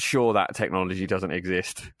 I'm sure that technology doesn't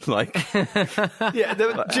exist. Jim,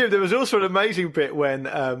 there was also an amazing bit when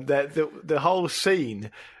the whole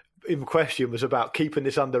scene in question was about keeping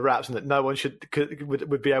this under wraps and that no one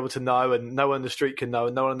would be able to know, and no one in the street can know,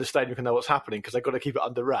 and no one in the stadium can know what's happening because they've got to keep it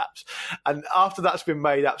under wraps. And after that's been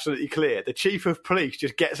made absolutely clear, the chief of police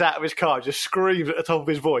just gets out of his car, just screams at the top of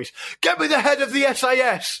his voice, "Get me the head of the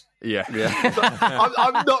SAS!" Yeah.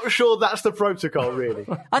 I'm not sure that's the protocol, really.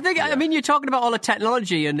 I mean, you're talking about all the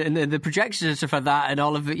technology and the projections and stuff like that, and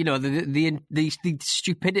all of it, the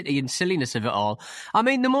stupidity and silliness of it all. I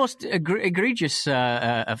mean, the most egregious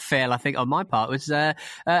fail, I think, on my part was that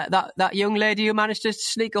young lady who managed to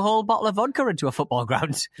sneak a whole bottle of vodka into a football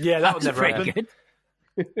ground. Yeah, that would never happen. Good.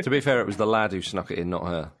 To be fair, it was the lad who snuck it in, not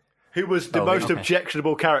her. Who was the most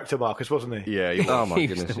objectionable character, Marcus, wasn't he? Yeah, he was. Oh my He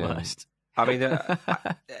was goodness! the Yeah. worst. I mean,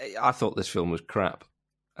 I thought this film was crap.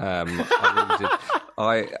 I really did.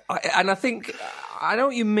 I think I know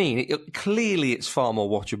what you mean. Clearly, it's far more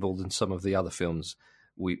watchable than some of the other films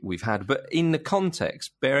we've had. But in the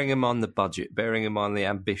context, bearing in mind the budget, bearing in mind the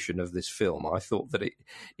ambition of this film, I thought that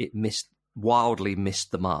it wildly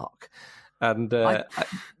missed the mark. And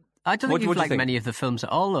I don't think you've liked think? many of the films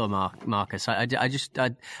at all, though, Marcus. I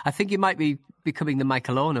think you might be becoming the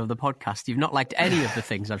Michael Owen of the podcast. You've not liked any of the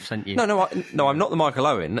things I've sent you. No, I'm not the Michael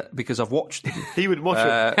Owen because I've watched them. He would watch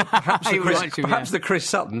it. Perhaps the Chris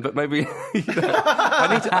Sutton, but maybe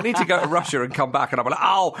I need to go to Russia and come back, and I'm like,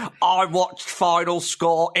 I watched Final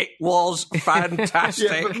Score. It was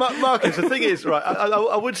fantastic. Yeah, but Marcus, the thing is, right?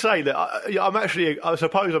 I would say that I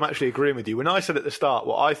suppose I'm actually agreeing with you. When I said at the start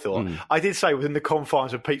what I thought, I did say within the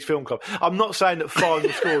confines of Pete's Film Club. I'm not saying that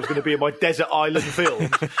Final Score is going to be in my desert island film,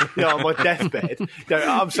 on my deathbed.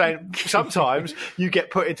 I'm saying sometimes you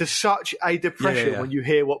get put into such a depression when you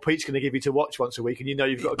hear what Pete's going to give you to watch once a week, and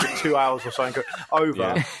you've got a good 2 hours or something over,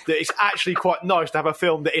 that it's actually quite nice to have a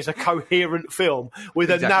film that is a coherent film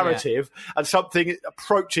with a narrative and something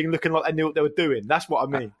approaching looking like they knew what they were doing. That's what I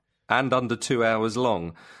mean. And under 2 hours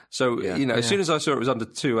long. So, as soon as I saw it was under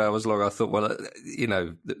 2 hours long, I thought, well,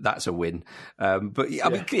 that's a win. I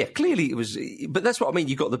mean, clearly it was. But that's what I mean.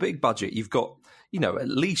 You've got the big budget. You've got, at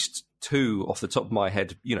least two off the top of my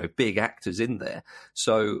head, big actors in there.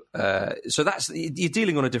 So that's, you're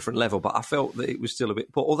dealing on a different level. But I felt that it was still a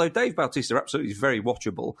bit poor. Although Dave Bautista absolutely is very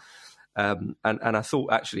watchable. And I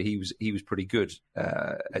thought actually he was pretty good,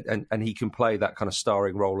 and he can play that kind of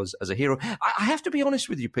starring role as a hero. I have to be honest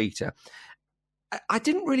with you, Peter. I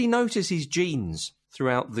didn't really notice his genes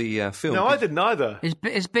throughout the film. No, I didn't either.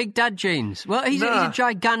 His big dad jeans. Well, he's a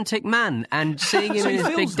gigantic man, and seeing him in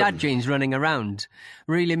his big dad jeans running around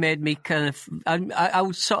really made me kind of. I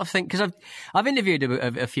would sort of think, because I've interviewed him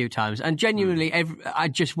a few times, and genuinely, I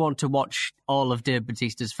just want to watch all of Dave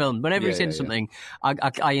Bautista's films. Whenever he's in something,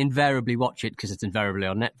 I invariably watch it because it's invariably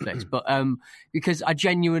on Netflix. But because I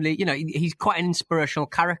genuinely, he's quite an inspirational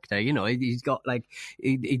character. He's got like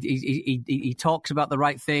he talks about the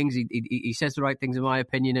right things. He says the right things, in my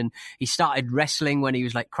opinion. And he started wrestling when he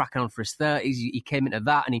was like cracking on for his 30s. He came into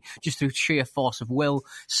that, and he just through sheer force of will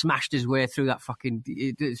smashed his way through that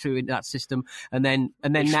through that system. And then he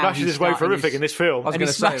now smashes his way for everything in this film.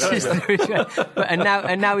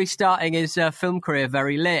 And now he's starting his film career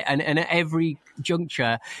very late, and at every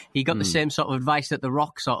juncture he got the same sort of advice that The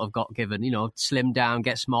Rock sort of got given, slim down,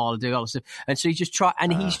 get smaller, do all this stuff. And so he's just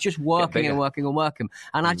he's just working and working and working,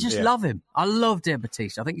 and I just love him. I love Dave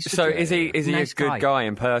Bautista. I think he's is he a good guy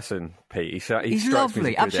in person, Pete? He's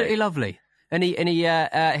lovely, absolutely lovely. And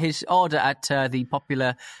his order at the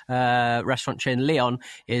popular restaurant chain Leon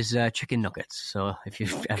is chicken nuggets. So if you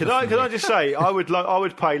can I just say, I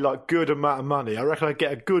would pay like good amount of money. I reckon I'd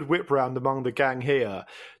get a good whip round among the gang here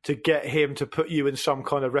to get him to put you in some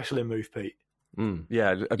kind of wrestling move, Pete.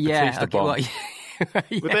 Yeah, a Batista bomb.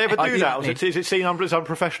 Would they ever do that? Or is it seen as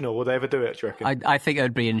unprofessional? Would they ever do it, do you reckon? I think it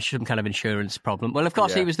would be some kind of insurance problem. Well, of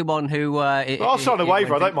course, he was the one who. I'll sign a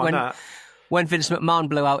waiver. I don't mind that. When Vince McMahon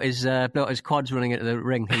blew out his quads running into the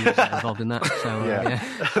ring, he was involved in that. So,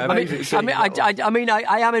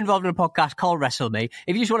 I am involved in a podcast called Wrestle Me.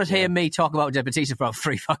 If you just want to hear me talk about Dave Bautista for about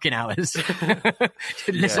 3 fucking hours,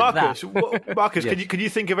 listen Marcus, to that. Marcus, can you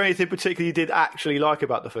think of anything particular you did actually like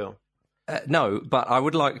about the film? No, but I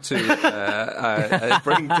would like to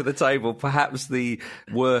bring to the table perhaps the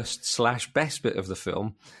worst/best bit of the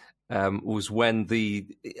film. Was when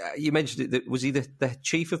you mentioned it, was he the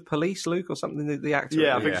chief of police, Luke, or something? The actor,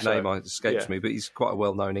 I think his so. name escapes me, but he's quite a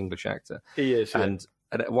well-known English actor. He is, and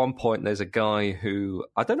at one point there's a guy who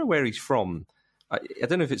I don't know where he's from. I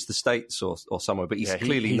don't know if it's the States or somewhere, but he's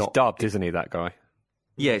clearly not dubbed, isn't he? That guy.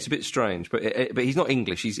 Yeah, it's a bit strange, but he's not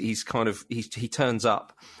English. He's kind of he turns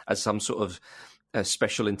up as some sort of a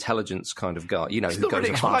special intelligence kind of guy, it's who not goes really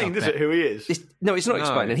explained, is it, who he is? It's not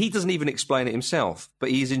explained, and he doesn't even explain it himself, but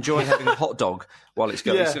he's enjoying having a hot dog while it's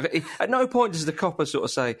going. So at no point does the copper sort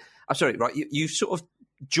of say, I'm sorry, right, you sort of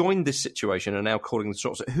joined this situation and now calling the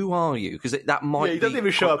shots. Who are you? Because that might he doesn't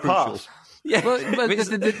even show a pass. Yeah. Well,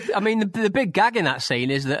 the big gag in that scene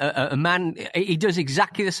is that a man, he does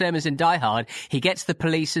exactly the same as in Die Hard. He gets the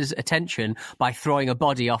police's attention by throwing a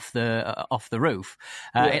body off the roof.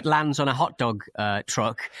 It lands on a hot dog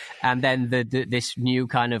truck, and then this new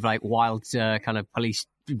kind of like wild kind of police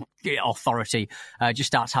authority just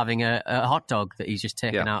starts having a hot dog that he's just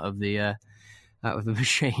taken out of the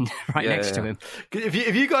machine next to him.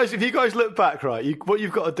 If you guys look back, right, what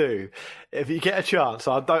you've got to do, if you get a chance,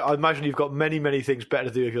 I imagine you've got many things better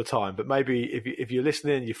to do with your time, but maybe if you're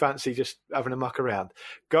listening, you fancy just having a muck around,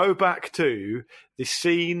 go back to the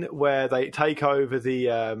scene where they take over the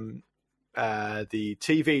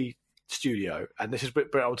TV studio, and this is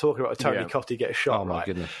but I'm talking about Tony Cottee get a shot, my right?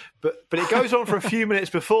 goodness. But it goes on for a few minutes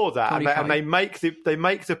before that, and they make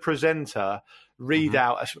the presenter read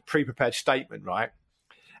out a pre-prepared statement, right?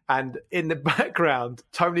 And in the background,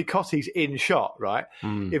 Tony Cottee's in shot, right?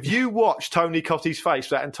 If you watch Tony Cottee's face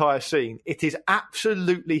for that entire scene, it is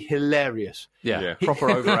absolutely hilarious. Yeah. Proper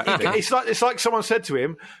overacting. It's like someone said to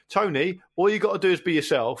him, Tony, all you got to do is be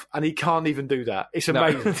yourself, and he can't even do that. It's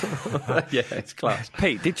amazing. Yeah, it's class.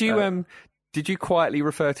 Pete, did you quietly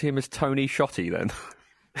refer to him as Tony Shotty then?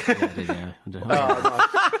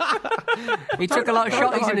 He took a lot of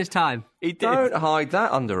shotties in his time. He did. Don't hide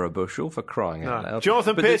that under a bushel, for crying out loud.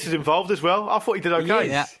 Jonathan Pearce is involved as well. I thought he did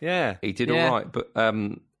okay. Yeah. He did all right, but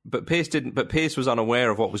Pearce didn't. But Pearce was unaware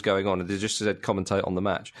of what was going on, and they just said commentate on the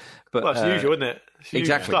match. But well, it's usual, isn't it? It's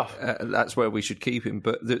exactly. Stuff. That's where we should keep him.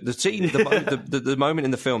 But the scene, the moment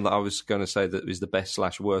in the film that I was going to say that is the best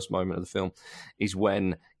 / worst moment of the film is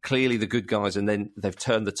when clearly the good guys, and then they've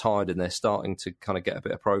turned the tide and they're starting to kind of get a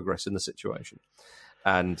bit of progress in the situation,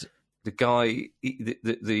 and the guy,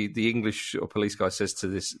 the English or police guy says to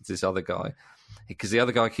this other guy, because the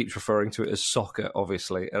other guy keeps referring to it as soccer,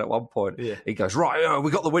 obviously, and at one point he goes, right, we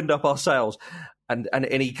got the wind up our sails, and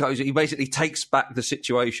he basically takes back the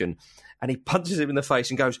situation, and he punches him in the face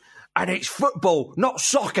and goes, and it's football, not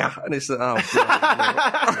soccer, and it's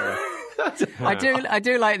I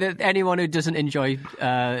do like that anyone who doesn't enjoy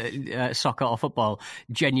soccer or football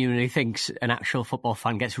genuinely thinks an actual football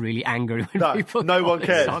fan gets really angry when people no one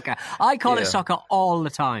cares. Soccer. I call it soccer all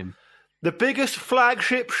the time. The biggest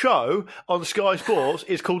flagship show on Sky Sports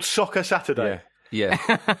is called Soccer Saturday. Yeah.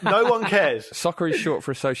 No one cares. Soccer is short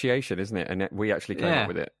for association, isn't it? And we actually came up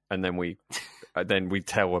with it, and then we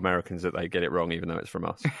tell Americans that they get it wrong, even though it's from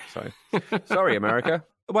us. So sorry, America.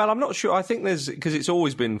 Well, I'm not sure. I think because it's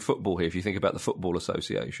always been football here. If you think about the Football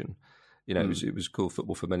Association, it was called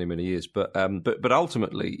football for many years. But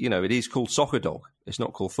ultimately, it is called Soccer Dog. It's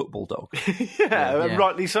not called Football Dog. Yeah,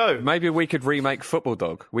 rightly so. Maybe we could remake Football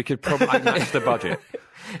Dog. We could probably match the budget.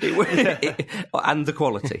 And the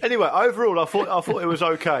quality. Anyway, overall, I thought it was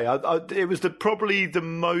okay. It was probably the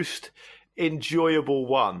most enjoyable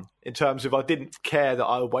one in terms of I didn't care that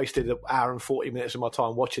I wasted an hour and 40 minutes of my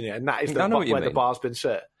time watching it, and that is where the bar's been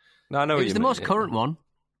set. No, I know it was the most current one.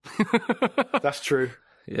 That's true.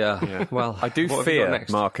 Yeah. Well, I do fear,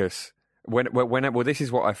 Marcus. Well, this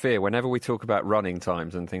is what I fear. Whenever we talk about running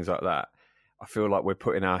times and things like that, I feel like we're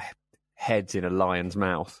putting our heads in a lion's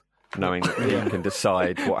mouth, knowing that we can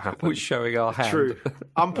decide what happens. We're showing our hand. True.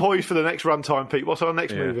 I'm poised for the next runtime, Pete. What's our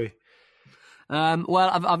next movie? Well,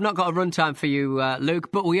 I've not got a runtime for you,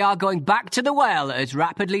 Luke, but we are going back to the well that is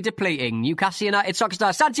rapidly depleting. Newcastle United soccer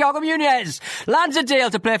star Santiago Munez lands a deal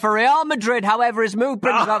to play for Real Madrid. However, his move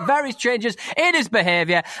brings about various changes in his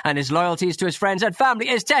behaviour, and his loyalties to his friends and family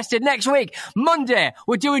is tested next week. Monday,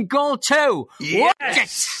 we're doing goal 2.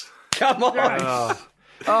 Yes! Come on!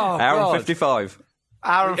 Hour and 55.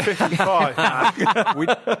 Hour and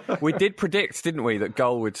 55. we did predict, didn't we, that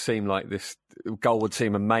goal would seem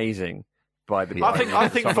amazing. I think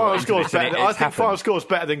final score's better. I think final score's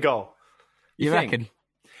better than goal. You reckon?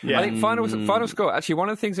 Yeah. I think final score. Actually, one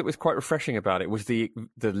of the things that was quite refreshing about it was the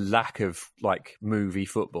lack of movie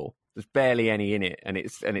football. There's barely any in it, and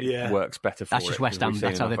it works better for That's just West Ham.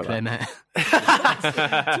 That's how they play, mate.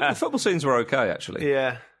 The football scenes were okay, actually.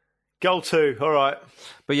 Yeah. Goal 2, all right.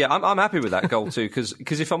 But yeah, I'm happy with that goal 2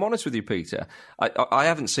 because if I'm honest with you, Peter, I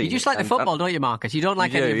haven't seen. You just like the football, don't you, Marcus? You don't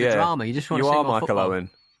like any of the drama. You just want to see more Michael football. Owen.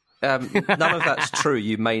 None of that's true,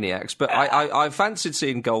 you maniacs. But I fancied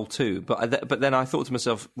seeing goal 2, but then I thought to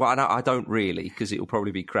myself, well, I don't really, because it'll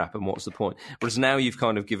probably be crap, and what's the point? Whereas now you've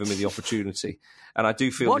kind of given me the opportunity, and I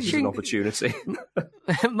do feel this is an opportunity.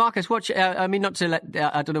 Marcus, I mean, not to let,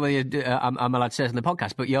 I don't know whether I'm allowed to say this on the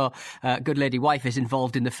podcast, but your good lady wife is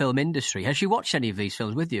involved in the film industry. Has she watched any of these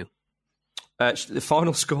films with you? The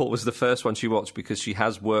Final Score was the first one she watched because she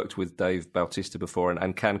has worked with Dave Bautista before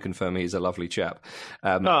and can confirm he's a lovely chap.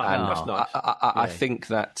 That's nice. I think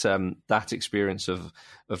that that experience of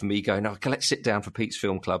me going, okay, let's sit down for Pete's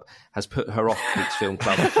Film Club has put her off Pete's Film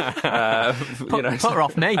Club. Put her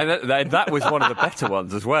off me. And that was one of the better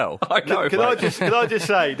ones as well. I know. Can I just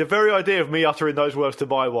say, the very idea of me uttering those words to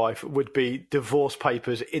my wife would be divorce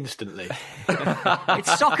papers instantly.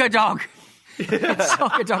 It's Soccer Dog. It's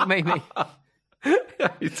Soccer Dog, Mimi.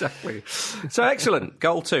 Exactly. So excellent.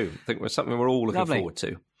 Goal 2. I think was something we're all looking forward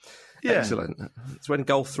to. Yeah. Excellent. It's when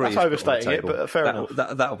goal 3 That's is overstating it, but fair enough.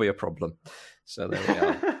 That'll be a problem. So there we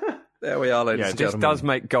are. There we are, ladies and this gentlemen. does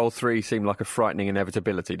make goal 3 seem like a frightening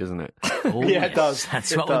inevitability, doesn't it? Yeah, it does.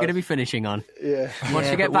 That's what we're going to be finishing on. Yeah. Once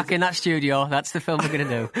we get back in that studio, that's the film we're going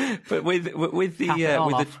to do. But with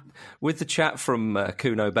the chat from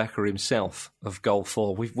Kuno Becker himself of goal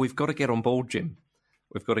 4, we've got to get on board, Jim.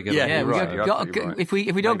 We've got to get on board. Right. If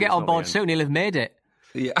we don't get on board soon, he'll have made it.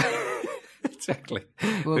 Yeah, exactly.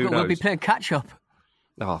 We'll be playing catch up.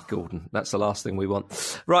 Oh, Gordon, that's the last thing we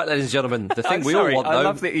want. Right, ladies and gentlemen, the thing we all want, though... I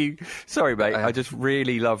love that you... Sorry, mate, I just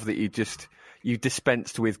really love that you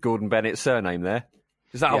dispensed with Gordon Bennett's surname there.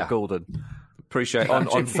 Is that old Gordon? Appreciate it.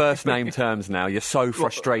 On first name terms now, you're so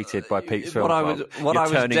frustrated by Pete's Film Club. What I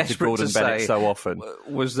was turning to desperate Gordon to Bennett say so often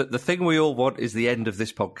was that the thing we all want is the end of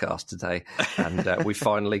this podcast today, and we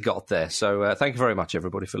finally got there. So thank you very much,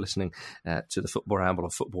 everybody, for listening to the Football Ramble or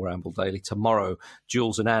Football Ramble Daily. Tomorrow,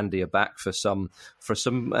 Jules and Andy are back for some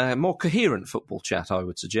more coherent football chat, I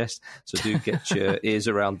would suggest. So do get your ears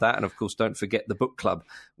around that, and of course, don't forget the book club,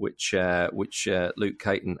 which Luke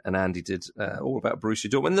Caton and Andy did, all about Borussia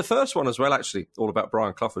Dortmund. And the first one as well, actually, all about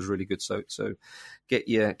Brian Clough, was really good. So get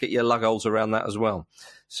your lug holes around that as well.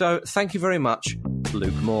 So thank you very much,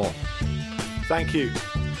 Luke Moore. Thank you.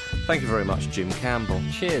 Thank you very much, Jim Campbell.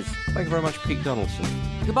 Cheers. Thank you very much, Pete Donaldson.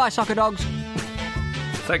 Goodbye, Soccer Dogs.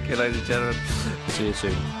 Thank you, ladies and gentlemen. See you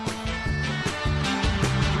soon.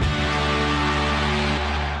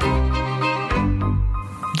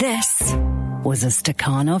 This was a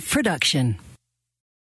Stakhanov production.